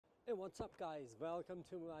Hey, what's up guys, welcome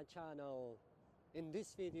to my channel. In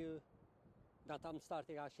this video that I'm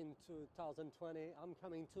starting actually in 2020, I'm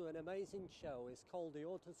coming to an amazing show. It's called the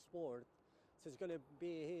Autosport. So it's going to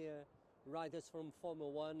be here riders from Formula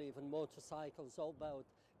 1, even motorcycles, all about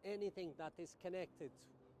anything that is connected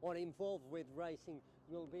or involved with racing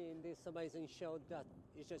will be in this amazing show that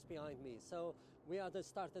is just behind me. So we are at the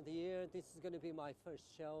start of the year. This is going to be my first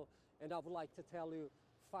show, and I would like to tell you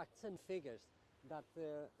facts and figures that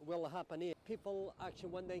will happen here. People actually,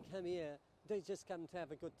 when they come here, they just come to have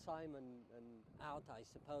a good time and out, I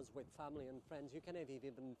suppose, with family and friends. You can have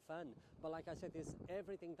even fun. But like I said,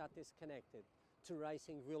 everything that is connected to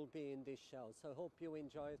racing will be in this show. So hope you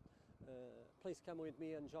enjoy it. Please come with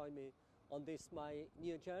me and join me on this, my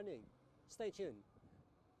new journey. Stay tuned.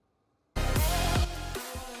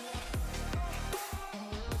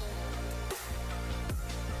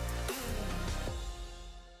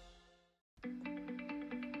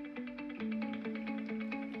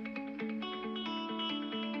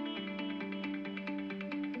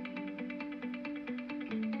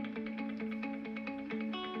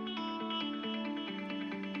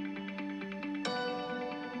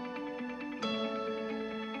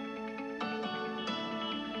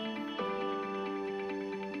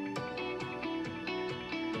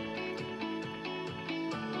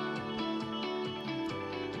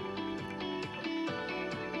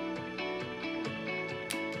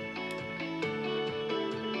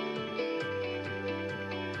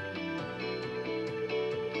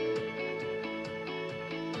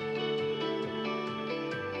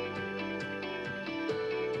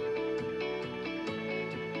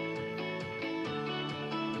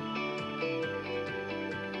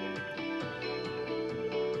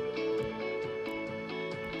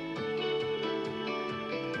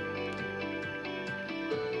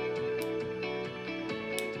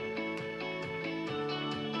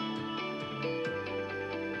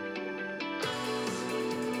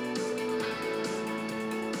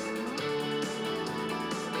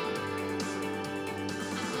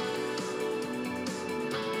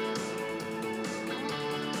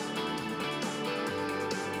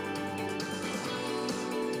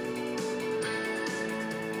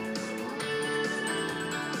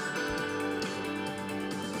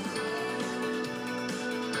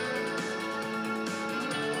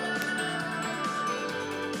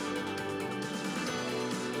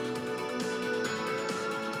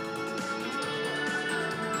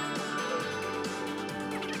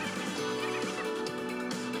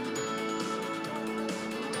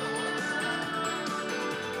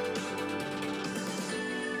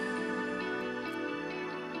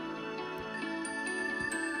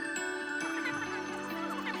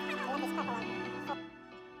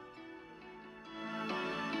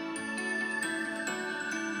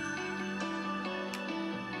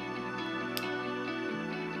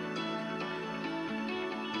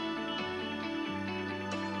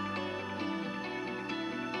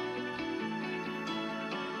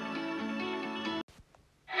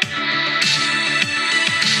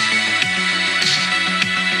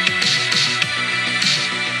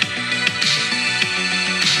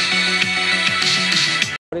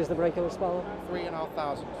 What is the brake horsepower?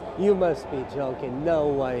 3,500. You must be joking. No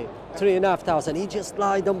way. 3,500. He just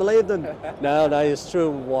lied. Don't believe them. No, that is true.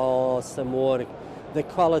 Wow, some work. The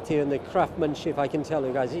quality and the craftsmanship, I can tell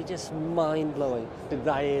you guys, it's just mind blowing.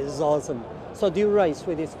 That is awesome. So, do you race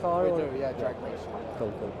with this car? We do, yeah, drag racing.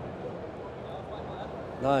 Cool, cool.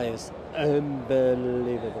 Nice.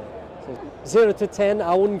 Unbelievable. So 0 to 10,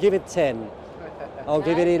 I wouldn't give it 10. I'll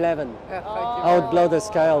give it 11. I would blow the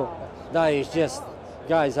scale. That is just.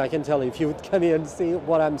 Guys, I can tell you, if you would come here and see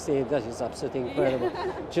what I'm seeing, that is absolutely incredible.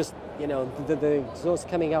 Just, you know, the exhaust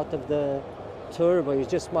coming out of the turbo is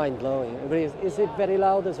just mind-blowing. Is it very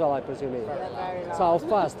loud as well, I presume? Very loud. So how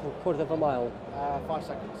fast? A quarter of a mile? 5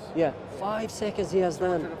 seconds. Yeah, 5 seconds he has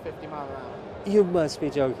done. 250 miles an hour. You must be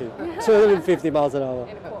joking. 250 miles an hour.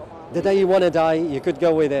 The day you want to die, you could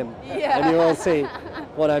go with him. Yeah. And you will see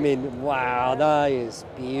what I mean. Wow, that is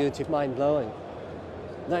beautiful, mind-blowing.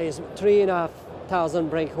 That is 3,500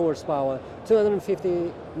 brake horsepower,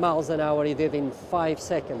 250 miles an hour he did in 5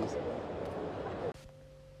 seconds.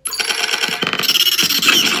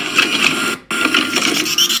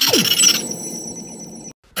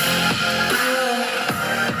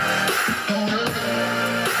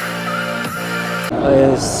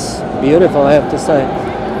 It's beautiful, I have to say.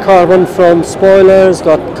 Carbon front spoilers,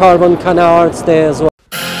 got carbon canards there as well.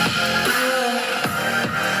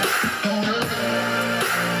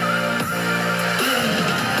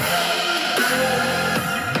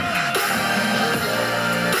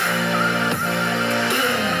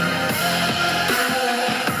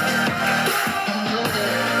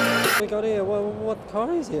 got here? What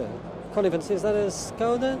car is here? Can't even see. Is that a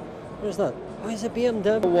Skoda? Where's that? Oh, it's a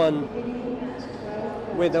BMW one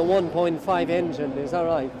with a 1.5 engine. Is that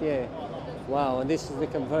right? Yeah. Wow, and this is the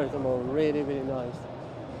convertible. Really, really nice.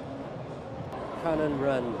 Cannon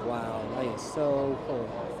Run. Wow, that is so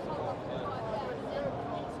cool.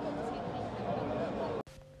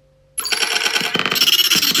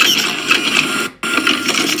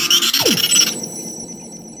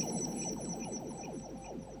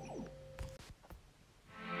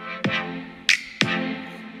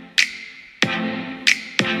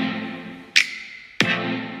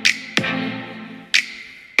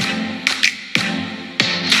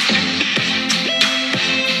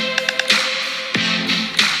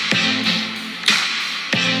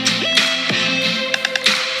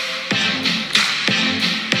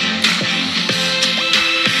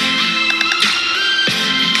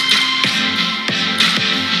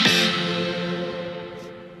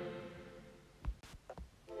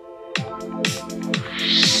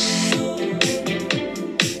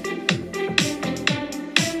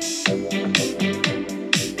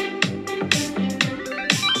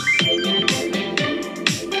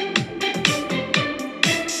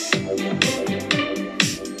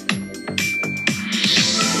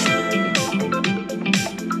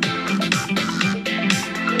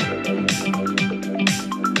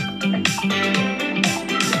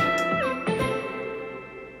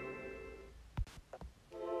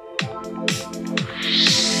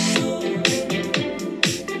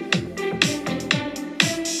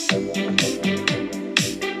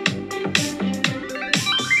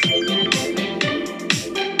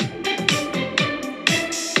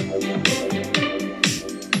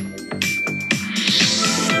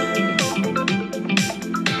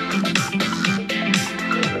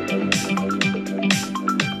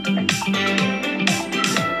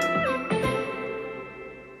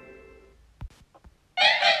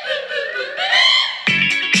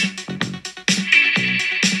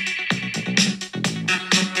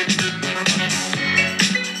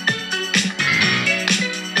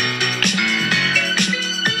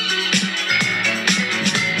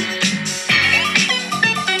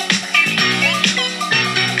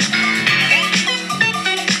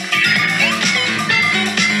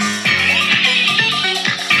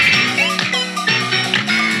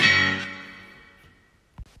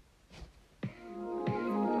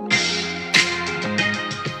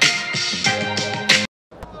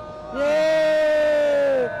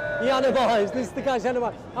 Yiannimise, this is the guy's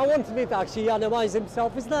Yiannimise. I want to meet actually Yiannimise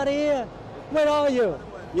himself. He's not here. Where are you?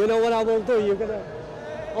 You know what I will do? You're gonna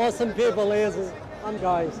awesome people here. And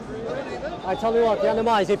guys, I tell you what,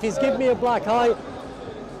 Yiannimise, if he's give me a black eye.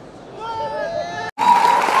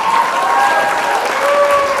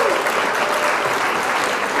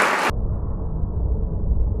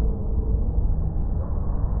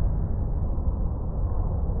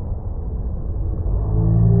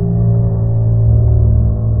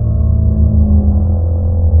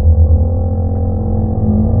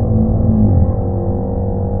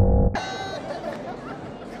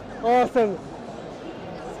 Awesome.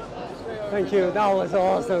 Thank you. That was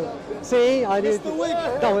awesome. See, I did.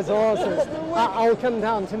 That was awesome. I'll come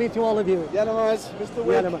down to meet you, all of you. Yiannimise, Mr.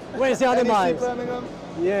 Wick. Where's Yiannimise? NEC Birmingham.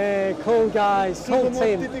 Yeah, cool guys, cool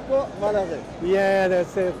team. Malaga. Yeah,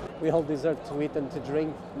 that's it. We all deserve to eat and to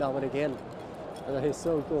drink now and again. And that is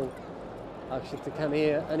so cool. Actually, to come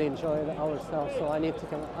here and enjoy ourselves. So I need to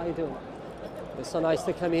come. I do. It's so nice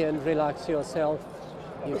to come here and relax yourself.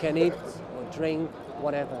 You can eat or drink,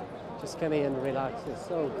 whatever. Just come here and relax. It's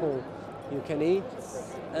so cool. You can eat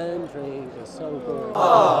and drink. It's so cool.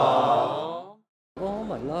 Aww. Oh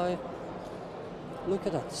my life. Look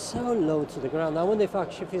at that. So low to the ground. I wonder if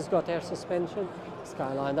actually if he's got air suspension.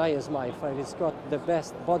 Skyline, that is my favorite. It's got the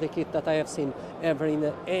best body kit that I have seen ever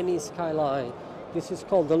in any Skyline. This is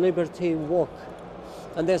called the Liberty Walk.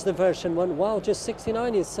 And there's the version 1. Wow, just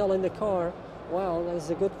 69 is selling the car. Wow, that's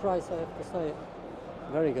a good price, I have to say.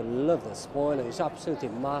 Very good. Love the spoiler. It's absolutely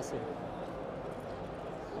massive.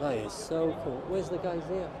 That is so cool. Where's the guys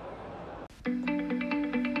here?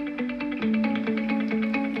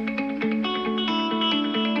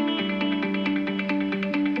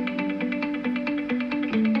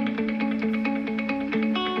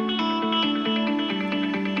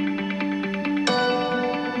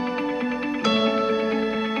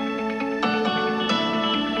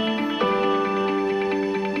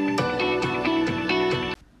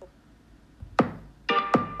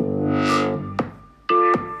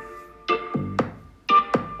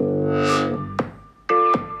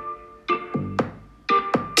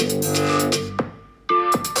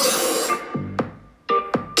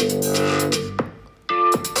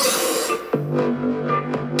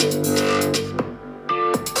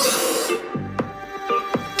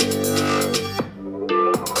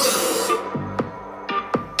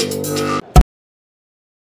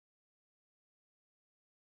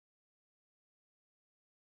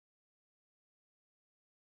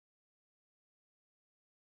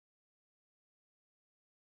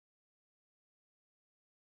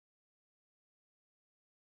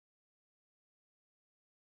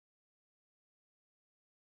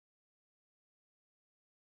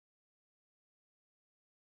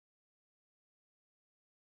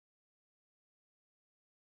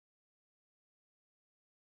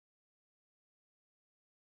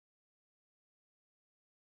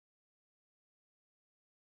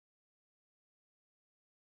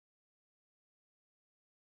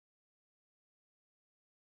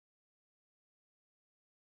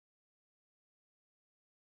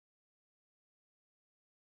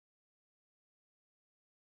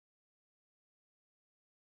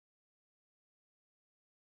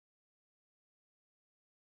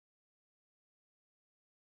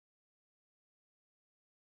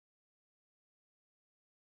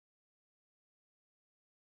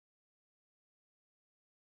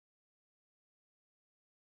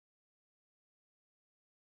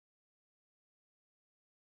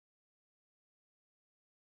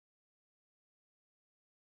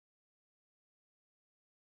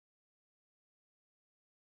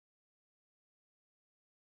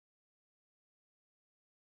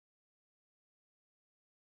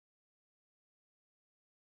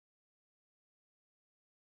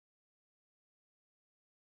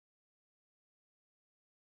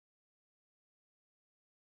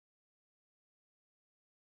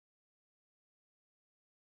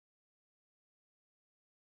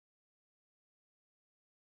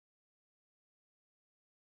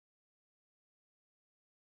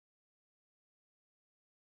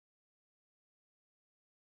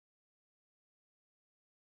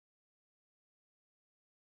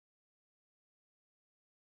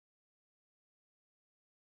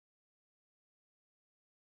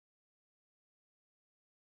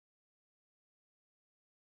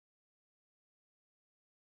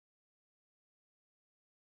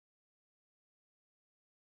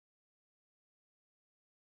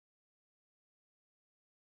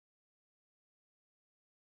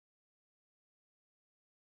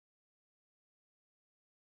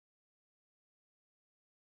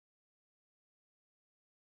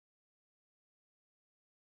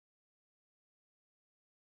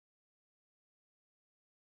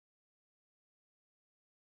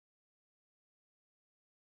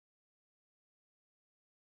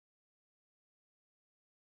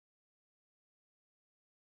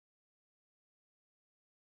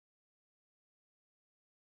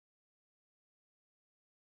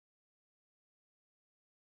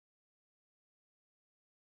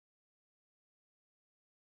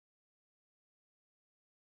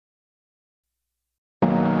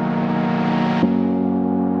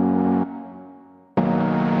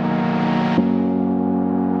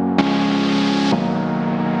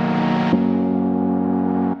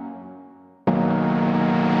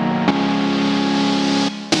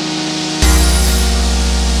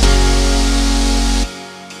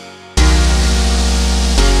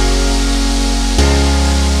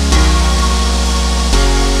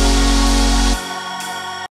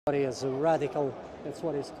 What is a radical? That's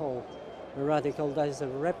what it's called. A radical. That is a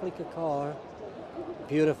replica car.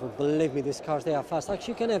 Beautiful. Believe me, these cars, they are fast.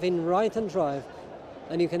 Actually, you can have in right and drive,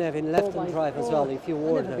 and you can have in left and drive as well if you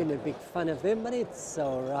want. I've never been a big fan of them, but it's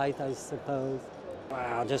all right, I suppose.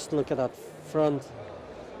 Wow, just look at that front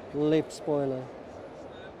lip spoiler.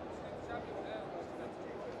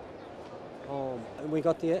 Oh, and we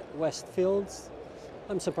got the Westfields.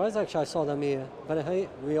 I'm surprised actually I saw them here, but hey,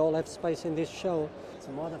 we all have space in this show. It's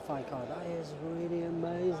a modified car. That is really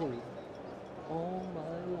amazing. Oh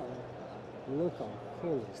my lord. Look how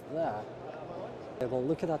cool is that? Well,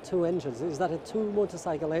 look at that, 2 engines. Is that a 2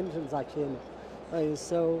 motorcycle engines actually? That is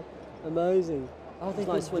so amazing. Oh, it's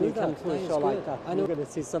nice when you come to a show like that. I know we're going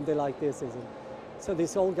to see something like this, isn't it? So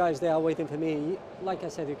these old guys, they are waiting for me. Like I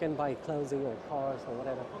said, you can buy clothing or cars or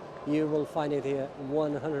whatever. You will find it here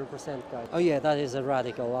 100%, guys. Oh yeah, that is a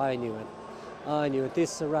radical. I knew it. I knew it.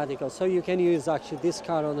 This is a radical. So you can use actually this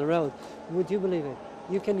car on the road. Would you believe it?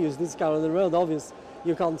 You can use this car on the road. Obviously,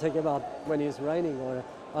 you can't take it out when it's raining or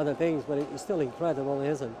other things, but it's still incredible,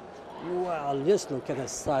 isn't it? Wow, just look at the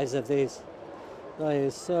size of this. That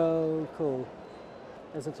is so cool.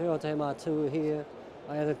 There's a Toyota MR2 here.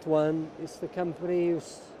 I added one. It's the company who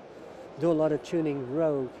do a lot of tuning.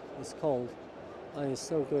 Rogue it's called. Oh, it's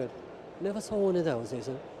so good. Never saw one of those, is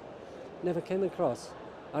it? Never came across.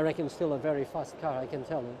 I reckon still a very fast car, I can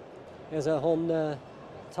tell you. There's a Honda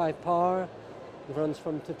Type R. It runs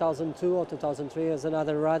from 2002 or 2003. There's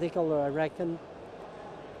another radical, I reckon.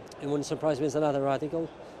 It wouldn't surprise me, it's another radical.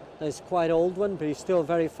 It's quite an old one, but it's still a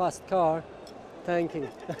very fast car. Thank you.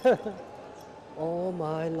 Oh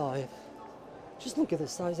my life. Just look at the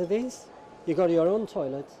size of this. You got your own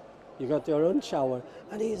toilet, you got your own shower,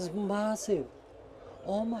 and it is massive.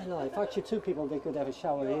 Oh my life. Actually, 2 people, they could have a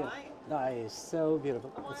shower here. Right. That is so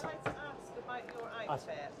beautiful. Am I right to ask about your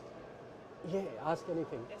outfit? Yeah, ask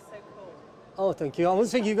anything. It's so cool. Oh, thank you. I was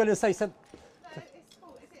thinking you were going to say something. No, it's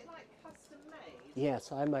cool. Is it like custom made?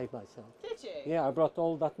 Yes, I made myself. Did you? Yeah, I brought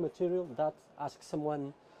all that material. Ask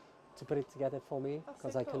someone to put it together for me,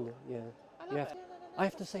 because so I cool. can. Yeah. I love it. I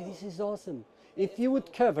have to say, this is awesome. If you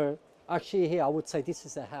would cover, actually here, I would say this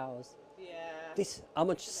is a house. Yeah. This, how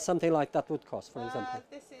much something like that would cost, for example?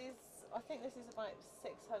 I think this is about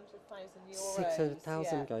 600,000 euros.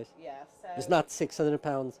 600,000, yeah. guys. Yeah. So It's not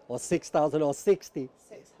 £600 or 6,000 or 60.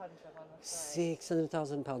 600, I'm afraid.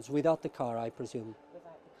 600,000 pounds without the car, I presume.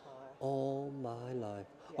 Without the car. Oh my life.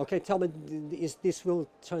 Yeah. Okay, tell me, is this will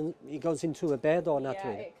turn? It goes into a bed or not Yeah,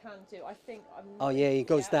 really? it can do. I think. Oh yeah, it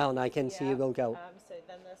goes down. I can see it will go. So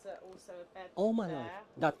then there's also a bed. Oh my there. life.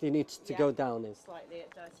 That it needs to go down is. Slightly,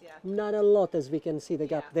 it does. Yeah. Not a lot, as we can see the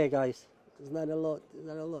gap Yeah. there, guys. It's not a lot.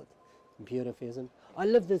 Not a lot. Beautiful, isn't it? I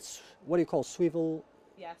love this. What do you call swivel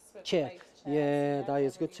Yes. chair? Yeah, that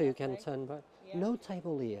is they're good. So really you can lovely. turn back. Yeah. No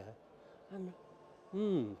table here. And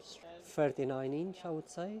 39 inch, I would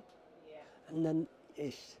say. Yeah. And then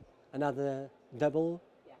ish. Another double.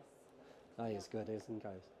 Yes. That is good, isn't it,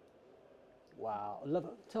 guys? Wow. Love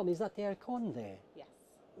it. Tell me, is that the aircon there? Yes.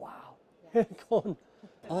 Wow. Yes. Aircon.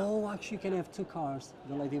 Oh, actually, you can have 2 cars.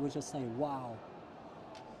 The lady was just saying, wow.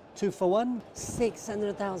 2 for 1?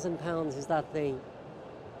 600,000 pounds is that thing.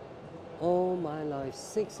 Oh my life,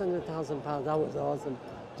 600,000 pounds. That was awesome.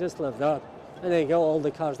 Just love that. And there you go, all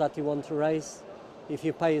the cars that you want to race. If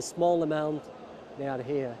you pay a small amount, they are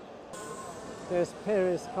here. There's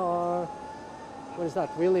Perez car. What is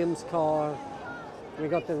that? Williams car. We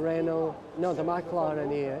got the Renault. No, the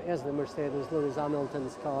McLaren here. Here's the Mercedes, Lewis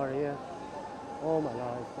Hamilton's car here. Oh my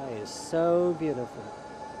life, that is so beautiful.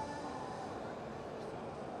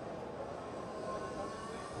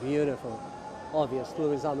 Beautiful. Obvious,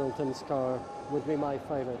 Lewis Hamilton's car would be my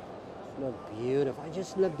favorite. No, beautiful. I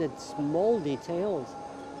just love the small details.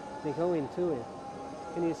 They go into it.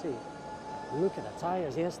 Can you see? Look at the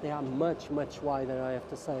tires. Yes, they are much, much wider, I have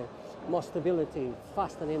to say. More stability,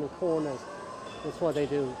 faster in the corners. That's what they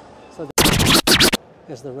do. So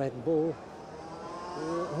there's the Red Bull.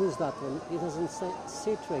 Who's that one? It doesn't say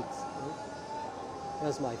Citrix.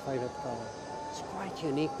 That's my favorite car. It's quite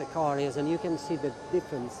unique, the car is, and you can see the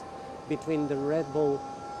difference between the Red Bull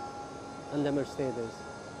and the Mercedes.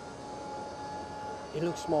 It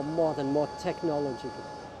looks more modern, more technological.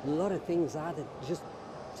 A lot of things added just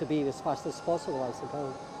to be as fast as possible, I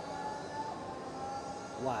suppose.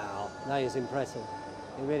 Wow, that is impressive.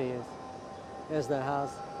 It really is. There's the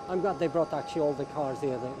house. I'm glad they brought actually all the cars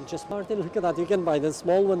here. Just Martin, look at that. You can buy the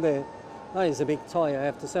small one there. That is a big toy, I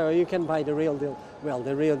have to say. Or you can buy the real deal. Well,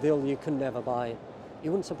 the real deal you could never buy. It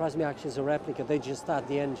wouldn't surprise me actually as a replica. They just add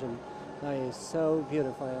the engine. That is so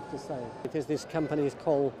beautiful, I have to say. It is this company is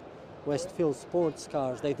called Westfield Sports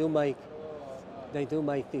Cars. They do make They do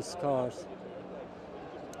make these cars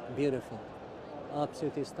beautiful,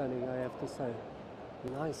 absolutely stunning, I have to say.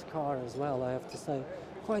 Nice car as well, I have to say.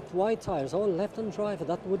 Quite wide tires, oh, left-hand drive,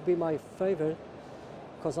 that would be my favorite,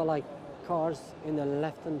 because I like cars in the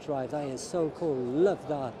left-hand drive. That is so cool, love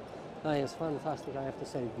that. That is fantastic, I have to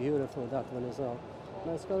say. Beautiful, that one as well.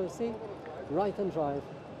 Nice color, see? Right-hand drive,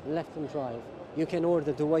 left-hand drive. You can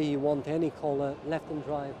order the way you want, any color, left-hand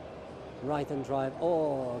drive, right-hand drive.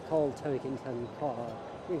 Oh, Cole Turkington car.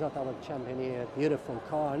 We got our champion here, beautiful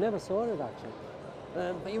car. I never saw it actually.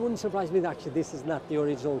 But you wouldn't surprise me that actually this is not the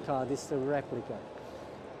original car, this is a replica.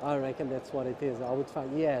 I reckon that's what it is. I would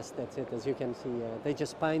find, yes, that's it, as you can see. They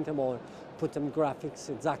just paint them or put them graphics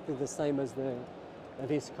exactly the same as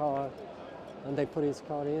this car, and they put his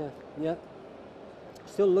car here. Yeah,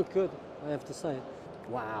 still look good, I have to say.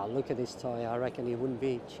 Wow, look at this toy. I reckon he wouldn't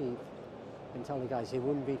be cheap. I can tell you guys, he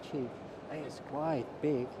wouldn't be cheap. It's quite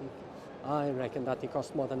big. I reckon that it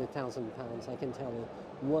costs more than £1,000. I can tell you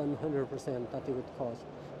 100% that it would cost.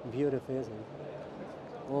 Beautiful, isn't it?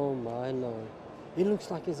 Oh my lord. It looks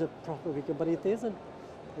like it's a proper vehicle, but it isn't,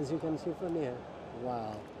 as you can see from here.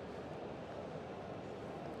 Wow.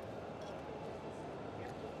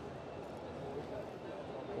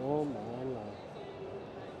 Oh my lord.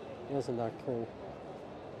 Isn't that cool?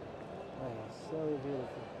 That is so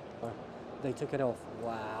beautiful. They took it off.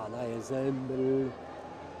 Wow, that is unbelievable.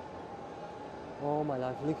 Oh my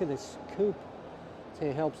life, look at this coupe. So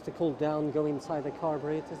it helps to cool down, go inside the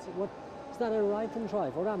carburetor. What? Is that a right-hand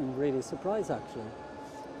drive? Or I'm really surprised actually.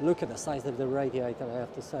 Look at the size of the radiator, I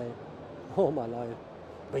have to say. Oh my life.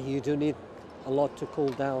 But you do need a lot to cool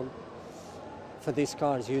down for these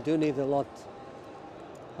cars. You do need a lot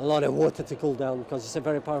of water to cool down, because it's a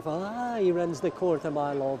very powerful. He runs the quarter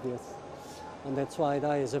mile, obvious. And that's why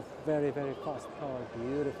that is a very, very fast car.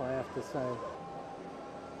 Beautiful, I have to say.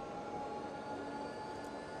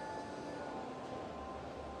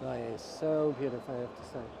 That is so beautiful, I have to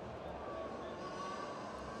say.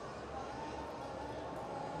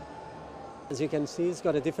 As you can see, it's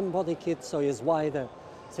got a different body kit, so it's wider,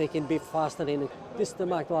 so it can be faster in it. This is the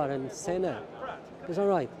McLaren Senna. Is that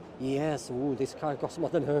right? Yes. Ooh, this car costs more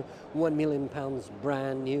than £1 million,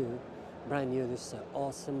 brand new. Brand new. This is an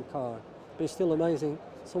awesome car, but it's still amazing.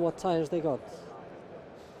 So what tires they got?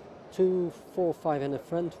 245 in the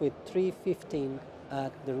front with 315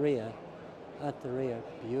 at the rear. At the rear,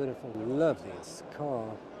 beautiful. Love this car.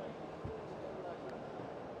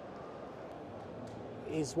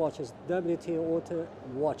 His watches, WT Auto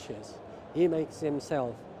watches. He makes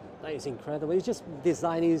himself. That is incredible. He's just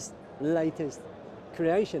designed his latest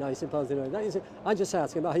creation, I suppose. You know. That is, I just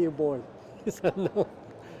asked him, are you bored? He said no.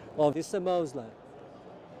 Oh, this is a Mosler.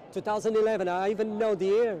 2011, I even know the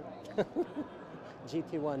year.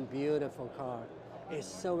 GT1, beautiful car. It's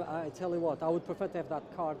so, I tell you what, I would prefer to have that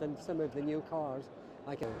car than some of the new cars.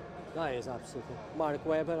 That is absolutely. Mark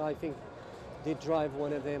Webber, I think, did drive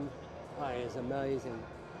one of them. That is amazing.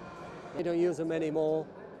 They don't use them anymore.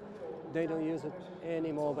 They don't use it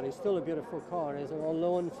anymore, but it's still a beautiful car. It's on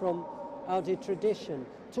loan from Audi Tradition.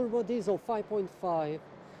 Turbo diesel 5.5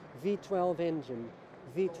 V12 engine.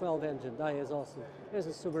 V12 engine, that is awesome. There's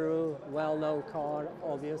a Subaru, well-known car,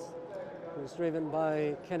 obvious. It was driven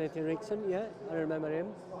by Kenneth Eriksson, yeah, I remember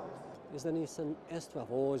him. Is the Nissan S12.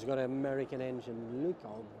 Oh, it's got an American engine. Look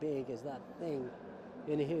how big is that thing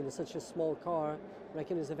in here. In such a small car. I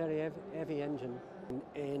reckon it's a very heavy engine in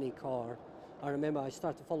any car. I remember I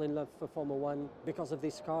started to fall in love for Formula One because of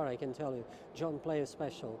this car, I can tell you. John Player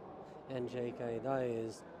Special and JK, that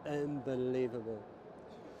is unbelievable.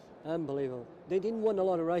 Unbelievable. They didn't win a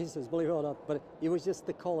lot of races, believe it or not, but it was just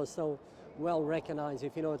the colour so well recognized,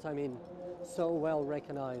 if you know what I mean. So well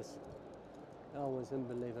recognized. That was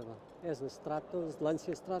unbelievable. Here's the Stratos,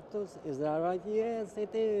 Lancia Stratos. Is that right? Yes,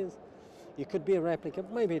 it is. It could be a replica,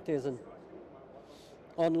 maybe it isn't.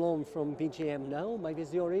 On loan from BGM now, maybe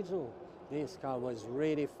it's the original. This car was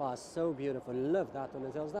really fast, so beautiful. Love that one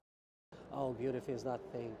as well. How beautiful is that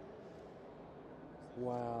thing?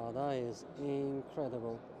 Wow, that is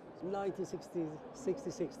incredible.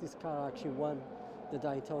 1966, this car actually won the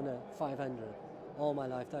Daytona 500. All my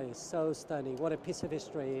life, that is so stunning. What a piece of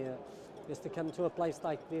history here is to come to a place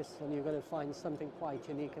like this and you're going to find something quite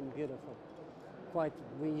unique and beautiful. Quite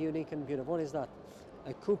unique and beautiful. What is that?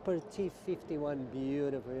 A Cooper T51,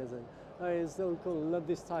 beautiful, isn't it? That is so cool. Love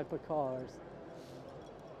this type of cars.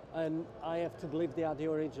 And I have to believe they are the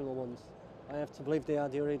original ones. I have to believe they are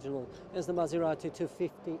the original. There's the Maserati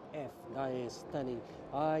 250F. That is stunning.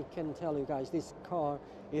 I can tell you guys, this car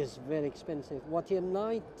is very expensive. What year?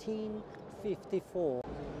 1954.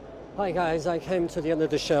 Hi guys, I came to the end of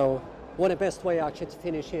the show. What a best way actually to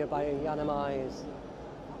finish here by Yiannimise.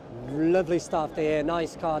 Lovely stuff there,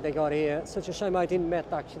 nice car they got here. Such a shame I didn't meet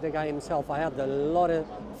actually the guy himself. I had a lot of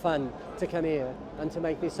fun to come here and to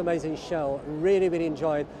make this amazing show. Really, really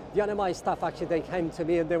enjoyed. Yiannimise staff actually, they came to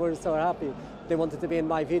me and they were so happy. They wanted to be in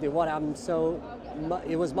my video.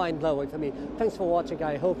 It was mind-blowing for me. Thanks for watching.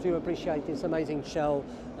 I hope you appreciate this amazing show.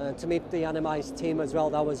 To meet the Yiannimise team as well,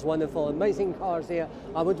 that was wonderful. Amazing cars here.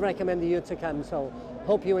 I would recommend you to come. So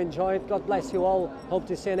hope you enjoyed. God bless you all. Hope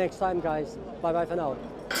to see you next time, guys. Bye-bye for now.